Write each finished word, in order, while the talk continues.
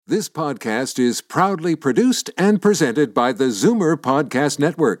This podcast is proudly produced and presented by the Zoomer Podcast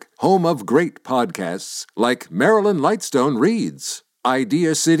Network, home of great podcasts like Marilyn Lightstone Reads,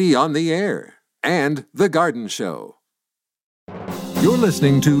 Idea City on the Air, and The Garden Show. You're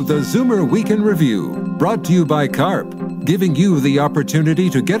listening to the Zoomer Week in Review, brought to you by CARP, giving you the opportunity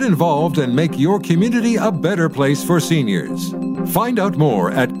to get involved and make your community a better place for seniors. Find out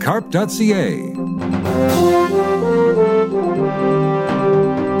more at carp.ca.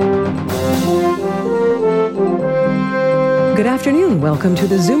 Good afternoon. Welcome to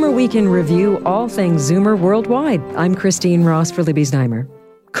the Zoomer Week in Review, all things Zoomer worldwide. I'm Christine Ross for Libby Znaimer.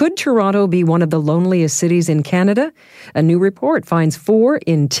 Could Toronto be one of the loneliest cities in Canada? A new report finds 4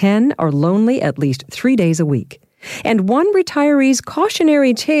 in 10 are lonely at least 3 days a week. And one retiree's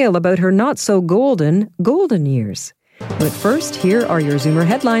cautionary tale about her not-so-golden years. But first, here are your Zoomer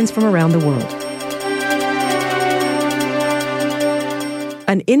headlines from around the world.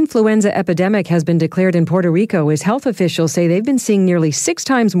 An influenza epidemic has been declared in Puerto Rico as health officials say they've been seeing nearly 6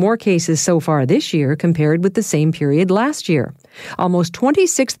 times more cases so far this year compared with the same period last year. Almost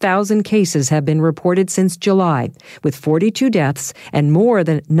 26,000 cases have been reported since July, with 42 deaths and more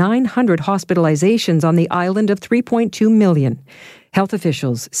than 900 hospitalizations on the island of 3.2 million. Health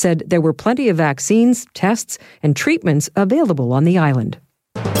officials said there were plenty of vaccines, tests, and treatments available on the island.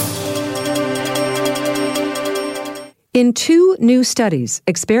 In 2 new studies,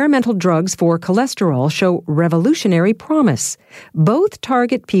 experimental drugs for cholesterol show revolutionary promise. Both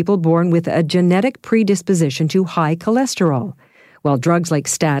target people born with a genetic predisposition to high cholesterol. While drugs like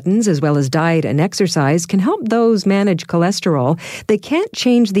statins, as well as diet and exercise, can help those manage cholesterol, they can't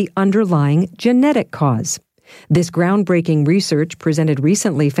change the underlying genetic cause. This groundbreaking research presented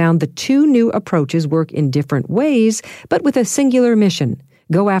recently found the 2 new approaches work in different ways, but with a singular mission: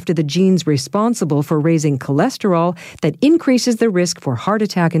 go after the genes responsible for raising cholesterol that increases the risk for heart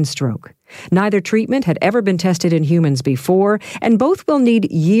attack and stroke. Neither treatment had ever been tested in humans before, and both will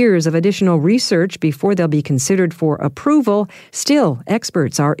need years of additional research before they'll be considered for approval. Still,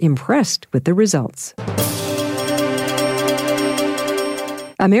 experts are impressed with the results.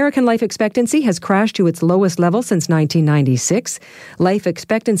 American life expectancy has crashed to its lowest level since 1996. Life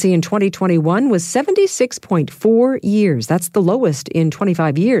expectancy in 2021 was 76.4 years. That's the lowest in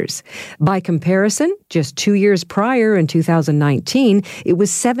 25 years. By comparison, just 2 years prior, in 2019, it was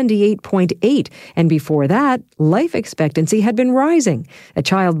 78.8. And before that, life expectancy had been rising. A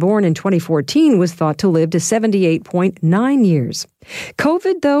child born in 2014 was thought to live to 78.9 years.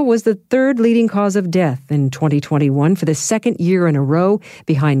 COVID, though, was the 3rd leading cause of death in 2021 for the 2nd year in a row,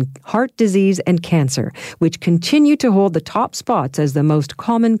 behind heart disease and cancer, which continue to hold the top spots as the most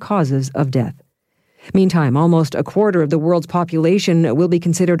common causes of death. Meantime, almost a quarter of the world's population will be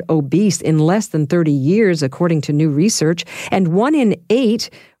considered obese in less than 30 years, according to new research, and 1 in 8,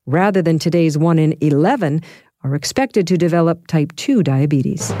 rather than today's 1 in 11, are expected to develop type 2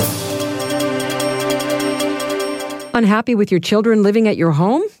 diabetes. Unhappy with your children living at your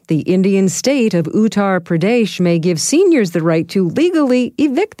home? The Indian state of Uttar Pradesh may give seniors the right to legally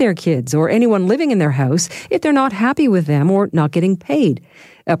evict their kids or anyone living in their house if they're not happy with them or not getting paid.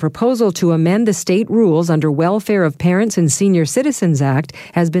 A proposal to amend the state rules under Welfare of Parents and Senior Citizens Act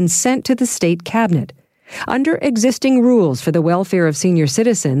has been sent to the state cabinet. Under existing rules for the welfare of senior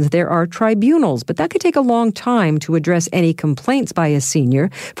citizens, there are tribunals, but that could take a long time to address any complaints by a senior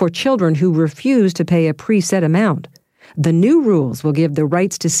for children who refuse to pay a preset amount. The new rules will give the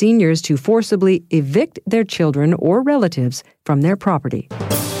rights to seniors to forcibly evict their children or relatives from their property.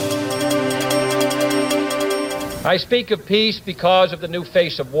 I speak of peace because of the new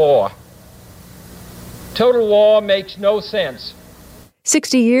face of war. Total war makes no sense.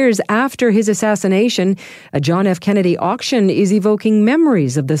 60 years after his assassination, a John F. Kennedy auction is evoking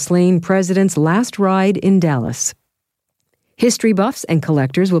memories of the slain president's last ride in Dallas. History buffs and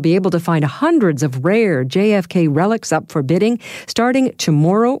collectors will be able to find hundreds of rare JFK relics up for bidding starting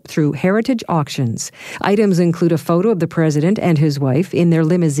tomorrow through Heritage Auctions. Items include a photo of the president and his wife in their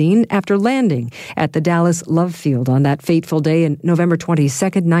limousine after landing at the Dallas Love Field on that fateful day in November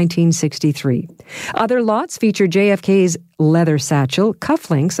 22nd, 1963. Other lots feature JFK's leather satchel,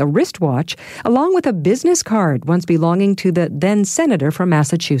 cufflinks, a wristwatch, along with a business card once belonging to the then senator from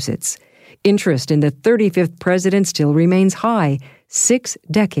Massachusetts. Interest in the 35th president still remains high 6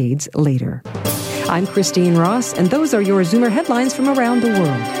 decades later. I'm Christine Ross, and those are your Zoomer headlines from around the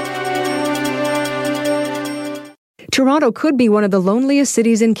world. Toronto could be one of the loneliest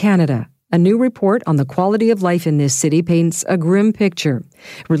cities in Canada. A new report on the quality of life in this city paints a grim picture.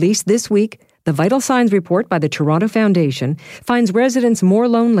 Released this week, the Vital Signs report by the Toronto Foundation finds residents more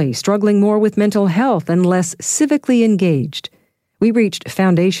lonely, struggling more with mental health, and less civically engaged. We reached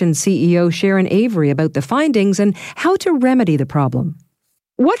Foundation CEO Sharon Avery about the findings and how to remedy the problem.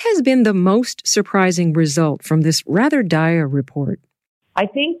 What has been the most surprising result from this rather dire report? I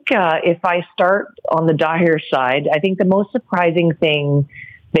think if I start on the dire side, I think the most surprising thing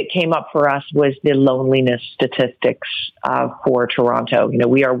that came up for us was the loneliness statistics for Toronto.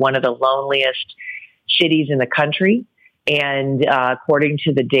 We are one of the loneliest cities in the country. And according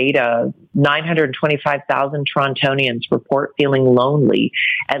to the data, 925,000 Torontonians report feeling lonely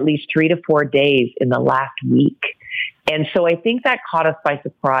at least 3 to 4 days in the last week. And so I think that caught us by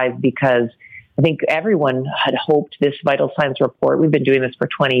surprise because I think everyone had hoped this vital signs report, we've been doing this for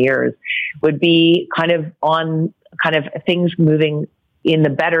 20 years, would be kind of things moving in the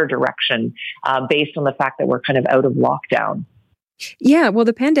better direction based on the fact that we're kind of out of lockdown. Yeah, well,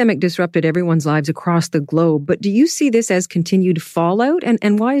 the pandemic disrupted everyone's lives across the globe, but do you see this as continued fallout?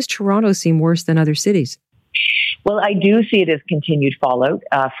 And why does Toronto seem worse than other cities? Well, I do see it as continued fallout.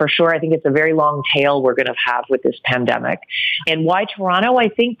 For sure, I think it's a very long tail we're going to have with this pandemic. And why Toronto? I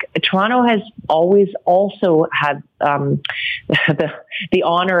think Toronto has always also had the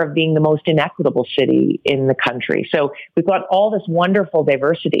honor of being the most inequitable city in the country. So we've got all this wonderful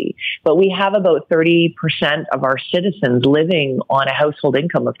diversity, but we have about 30% of our citizens living on a household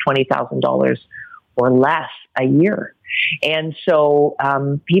income of $20,000 or less a year. And so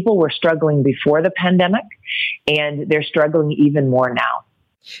people were struggling before the pandemic, and they're struggling even more now.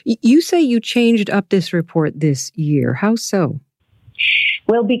 You say you changed up this report this year. How so?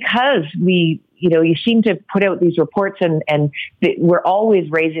 Well, because you seem to put out these reports and we're always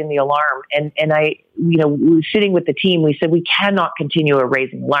raising the alarm. And I, sitting with the team, we said we cannot continue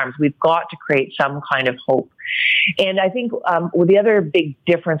raising alarms. We've got to create some kind of hope. And I think the other big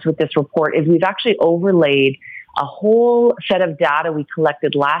difference with this report is we've actually overlaid a whole set of data we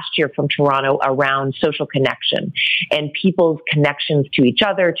collected last year from Toronto around social connection and people's connections to each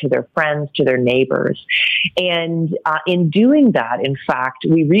other, to their friends, to their neighbors. And in doing that, in fact,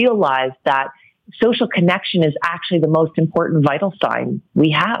 we realized that social connection is actually the most important vital sign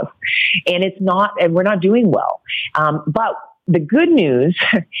we have. And we're not doing well. But the good news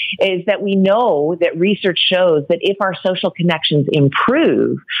is that we know that research shows that if our social connections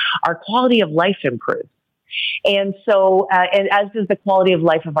improve, our quality of life improves. And so, and as does the quality of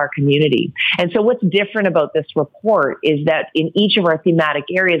life of our community. And so what's different about this report is that in each of our thematic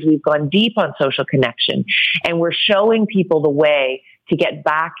areas, we've gone deep on social connection, and we're showing people the way to get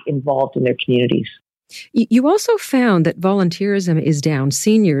back involved in their communities. You also found that volunteerism is down.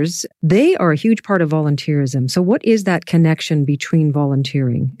 Seniors, they are a huge part of volunteerism. So what is that connection between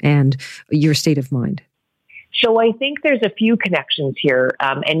volunteering and your state of mind? So I think there's a few connections here,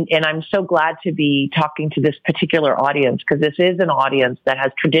 and I'm so glad to be talking to this particular audience because this is an audience that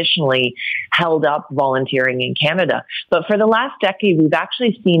has traditionally held up volunteering in Canada. But for the last decade, we've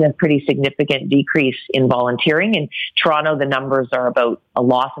actually seen a pretty significant decrease in volunteering. In Toronto, the numbers are about a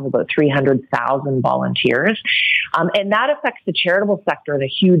loss of about 300,000 volunteers. And that affects the charitable sector in a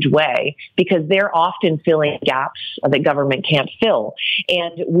huge way because they're often filling gaps that government can't fill.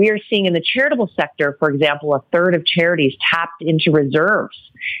 And we're seeing in the charitable sector, for example, a third of charities tapped into reserves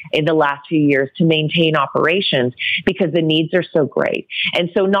in the last few years to maintain operations because the needs are so great. And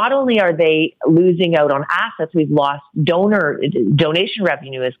so not only are they losing out on assets, we've lost donation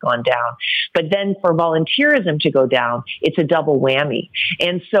revenue has gone down, but then for volunteerism to go down, it's a double whammy.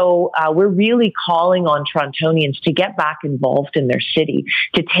 And so we're really calling on Torontonians to get back involved in their city,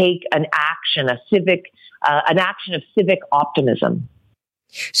 to take an action of civic optimism.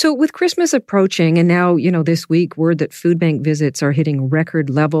 So with Christmas approaching and now, this week, word that food bank visits are hitting record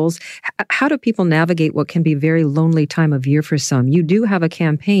levels, how do people navigate what can be a very lonely time of year for some? You do have a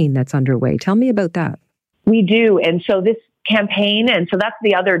campaign that's underway. Tell me about that. We do. And so this campaign, and so that's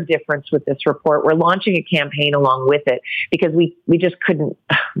the other difference with this report. We're launching a campaign along with it because we just couldn't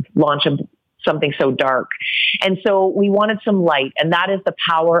launch something so dark. And so we wanted some light, and that is the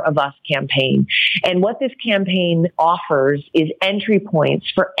Power of Us campaign. And what this campaign offers is entry points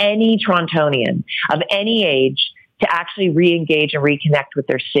for any Torontonian of any age to actually re-engage and reconnect with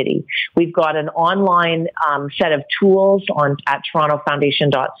their city. We've got an online set of tools at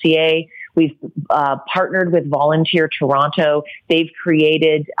torontofoundation.ca. We've partnered with Volunteer Toronto. They've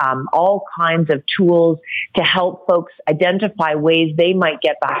created all kinds of tools to help folks identify ways they might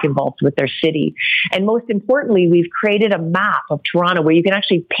get back involved with their city. And most importantly, we've created a map of Toronto where you can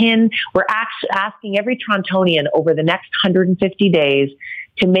actually pin. We're asking every Torontonian over the next 150 days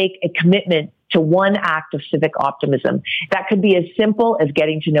to make a commitment to one act of civic optimism. That could be as simple as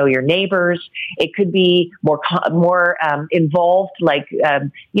getting to know your neighbors. It could be more involved, like,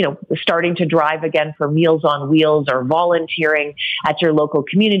 starting to drive again for Meals on Wheels or volunteering at your local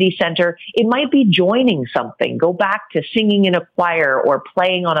community center. It might be joining something. Go back to singing in a choir or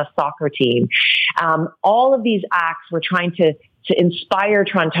playing on a soccer team. All of these acts, we're trying to inspire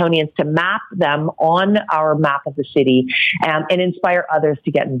Torontonians to map them on our map of the city and inspire others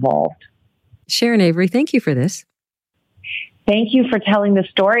to get involved. Sharon Avery, thank you for this. Thank you for telling the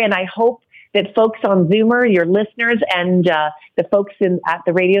story, and I hope that folks on Zoomer, your listeners, and the folks at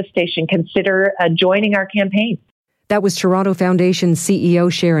the radio station consider joining our campaign. That was Toronto Foundation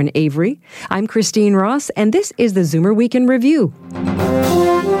CEO Sharon Avery. I'm Christine Ross, and this is the Zoomer Week in Review.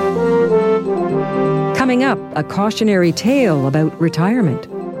 Coming up, a cautionary tale about retirement.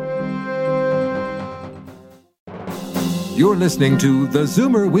 You're listening to the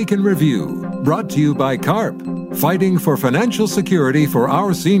Zoomer Week in Review, brought to you by CARP, fighting for financial security for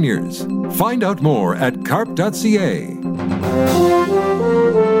our seniors. Find out more at carp.ca.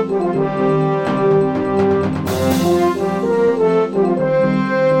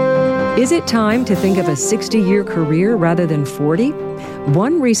 Is it time to think of a 60-year career rather than 40?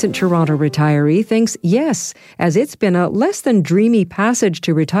 One recent Toronto retiree thinks yes, as it's been a less than dreamy passage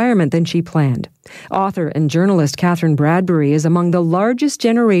to retirement than she planned. Author and journalist Cathrin Bradbury is among the largest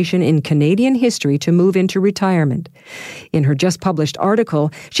generation in Canadian history to move into retirement. In her just published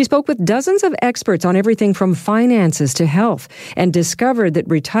article, she spoke with dozens of experts on everything from finances to health and discovered that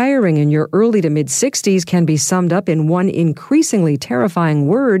retiring in your early to mid-60s can be summed up in one increasingly terrifying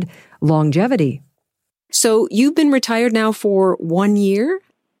word: longevity. So you've been retired now for 1 year?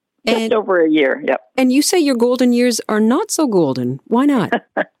 Just over a year, yep. And you say your golden years are not so golden. Why not?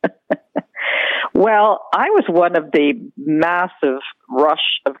 Well, I was one of the massive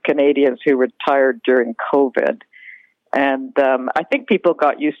rush of Canadians who retired during COVID. And I think people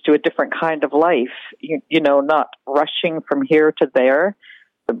got used to a different kind of life, not rushing from here to there,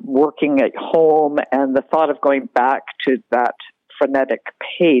 working at home, and the thought of going back to that frenetic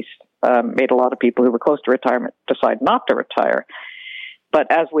pace made a lot of people who were close to retirement decide not to retire.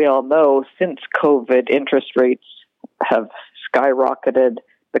 But as we all know, since COVID, interest rates have skyrocketed.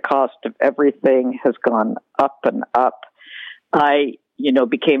 The cost of everything has gone up and up. I,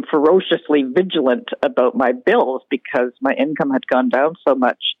 became ferociously vigilant about my bills because my income had gone down so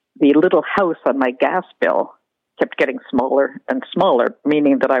much. The little house on my gas bill kept getting smaller and smaller,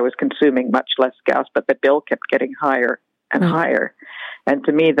 meaning that I was consuming much less gas, but the bill kept getting higher and higher. And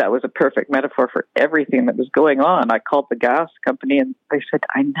to me, that was a perfect metaphor for everything that was going on. I called the gas company and they said,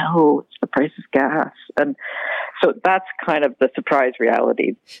 I know, it's the price of gas. And so that's kind of the surprise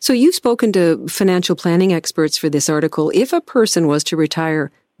reality. So you've spoken to financial planning experts for this article. If a person was to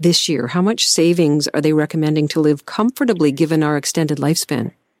retire this year, how much savings are they recommending to live comfortably given our extended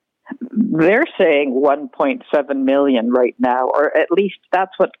lifespan? They're saying 1.7 million right now, or at least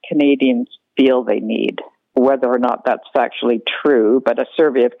that's what Canadians feel they need. Whether or not that's factually true, but a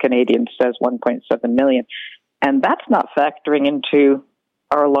survey of Canadians says 1.7 million. And that's not factoring into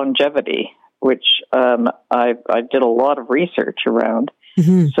our longevity, which I did a lot of research around.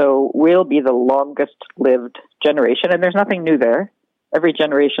 Mm-hmm. So we'll be the longest lived generation, and there's nothing new there. Every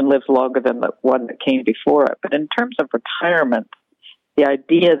generation lives longer than the one that came before it. But in terms of retirement, the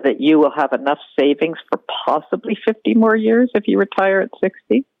idea that you will have enough savings for possibly 50 more years if you retire at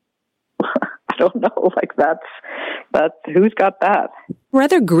 60, I don't know, that's who's got that?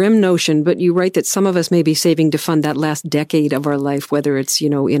 Rather grim notion, but you write that some of us may be saving to fund that last decade of our life, whether it's,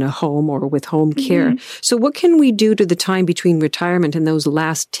 in a home or with home care. Mm-hmm. So what can we do to the time between retirement and those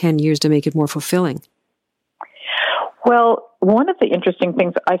last 10 years to make it more fulfilling? Well, one of the interesting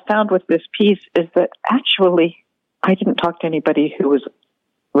things I found with this piece is that actually I didn't talk to anybody who was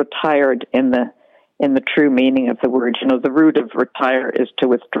retired in the true meaning of the word. The root of retire is to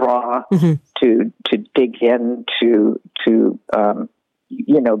withdraw, mm-hmm. to dig in, to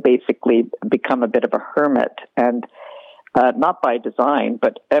basically become a bit of a hermit. And not by design,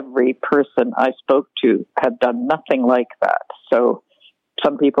 but every person I spoke to had done nothing like that. So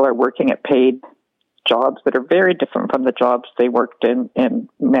some people are working at paid jobs that are very different from the jobs they worked in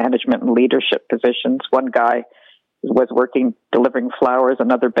management and leadership positions. One guy was working delivering flowers.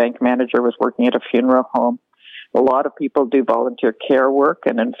 Another bank manager was working at a funeral home. A lot of people do volunteer care work,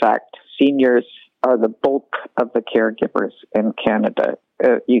 and in fact, seniors are the bulk of the caregivers in Canada.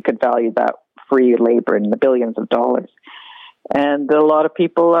 You could value that free labor in the billions of dollars. And a lot of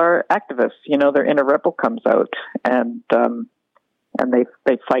people are activists. Their inner rebel comes out. And and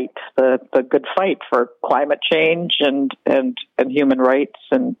they fight the good fight for climate change and human rights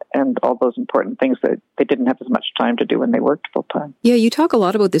and all those important things that they didn't have as much time to do when they worked full time. Yeah, you talk a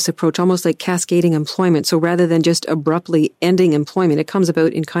lot about this approach, almost like cascading employment. So rather than just abruptly ending employment, it comes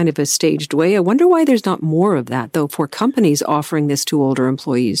about in kind of a staged way. I wonder why there's not more of that, though, for companies offering this to older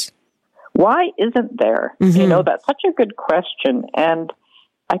employees. Why isn't there? Mm-hmm. That's such a good question. And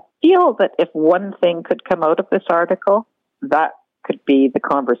I feel that if one thing could come out of this article, that could be the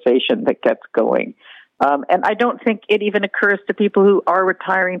conversation that gets going. And I don't think it even occurs to people who are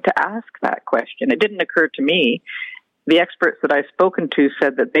retiring to ask that question. It didn't occur to me. The experts that I've spoken to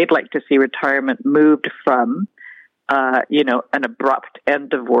said that they'd like to see retirement moved from, an abrupt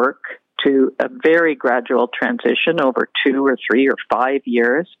end of work to a very gradual transition over 2 or 3 or 5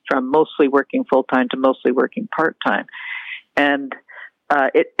 years from mostly working full-time to mostly working part-time. And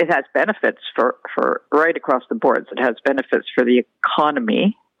it has benefits for right across the boards. It has benefits for the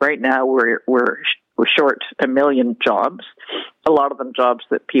economy. Right now, we're short 1 million jobs. A lot of them jobs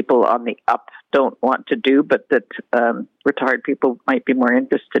that people on the up don't want to do, but that retired people might be more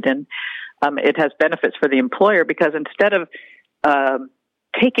interested in. It has benefits for the employer because instead of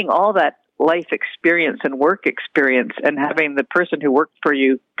taking all that life experience and work experience and having the person who worked for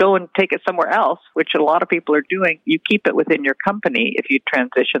you go and take it somewhere else, which a lot of people are doing, you keep it within your company if you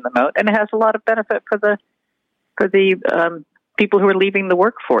transition them out. And it has a lot of benefit for the people who are leaving the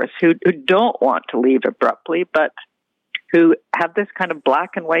workforce, who don't want to leave abruptly, but who have this kind of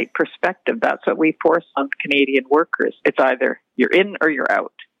black and white perspective. That's what we force on Canadian workers. It's either you're in or you're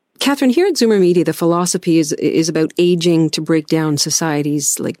out. Cathrin, here at Zoomer Media, the philosophy is about aging to break down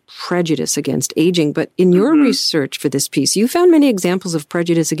society's prejudice against aging. But in your research for this piece, you found many examples of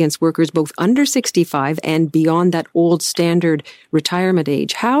prejudice against workers both under 65 and beyond that old standard retirement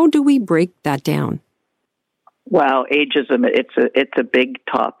age. How do we break that down? Well, ageism, it's a big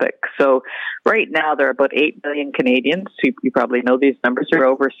topic. So right now there are about 8 million Canadians, you probably know these numbers, are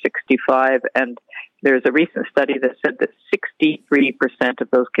over 65, and there's a recent study that said that 63% of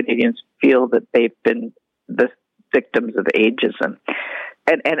those Canadians feel that they've been the victims of ageism.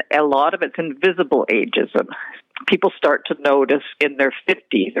 And a lot of it's invisible ageism. People start to notice in their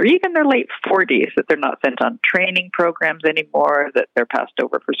 50s or even their late 40s that they're not sent on training programs anymore, that they're passed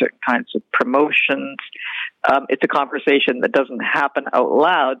over for certain kinds of promotions. It's a conversation that doesn't happen out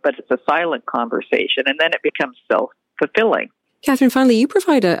loud, but it's a silent conversation, and then it becomes self-fulfilling. Cathrin, finally, you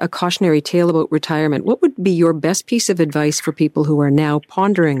provide a cautionary tale about retirement. What would be your best piece of advice for people who are now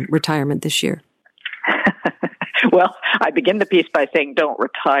pondering retirement this year? Well, I begin the piece by saying don't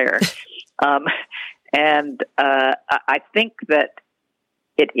retire. And I think that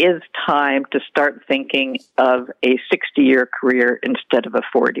it is time to start thinking of a 60-year career instead of a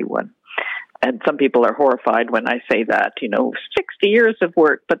 41. And some people are horrified when I say that, 60 years of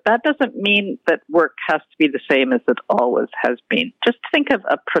work, but that doesn't mean that work has to be the same as it always has been. Just think of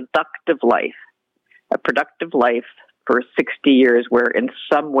a productive life for 60 years where in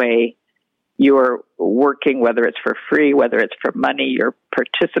some way you're working, whether it's for free, whether it's for money, you're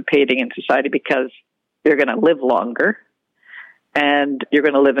participating in society because you're going to live longer and you're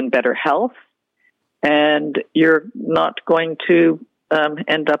going to live in better health and you're not going to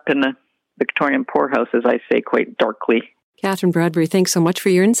end up in a Victorian poorhouse, as I say quite darkly. Cathrin Bradbury, thanks so much for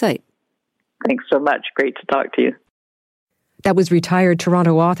your insight. Thanks so much. Great to talk to you. That was retired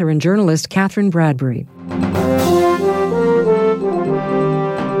Toronto author and journalist Cathrin Bradbury.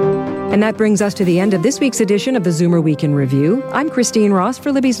 And that brings us to the end of this week's edition of the Zoomer Week in Review. I'm Christine Ross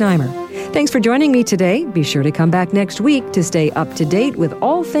for Libby Znaimer. Thanks for joining me today. Be sure to come back next week to stay up to date with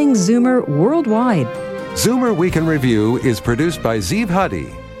all things Zoomer worldwide. Zoomer Week in Review is produced by Zeev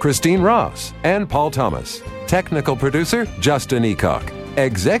Huddy, Christine Ross, and Paul Thomas. Technical producer, Justin Eacock.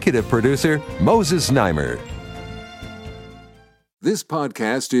 Executive producer, Moses Znaimer. This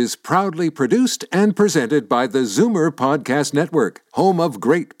podcast is proudly produced and presented by the Zoomer Podcast Network, home of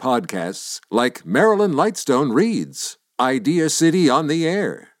great podcasts like Marilyn Lightstone Reads, Idea City on the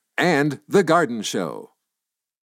Air, and The Garden Show.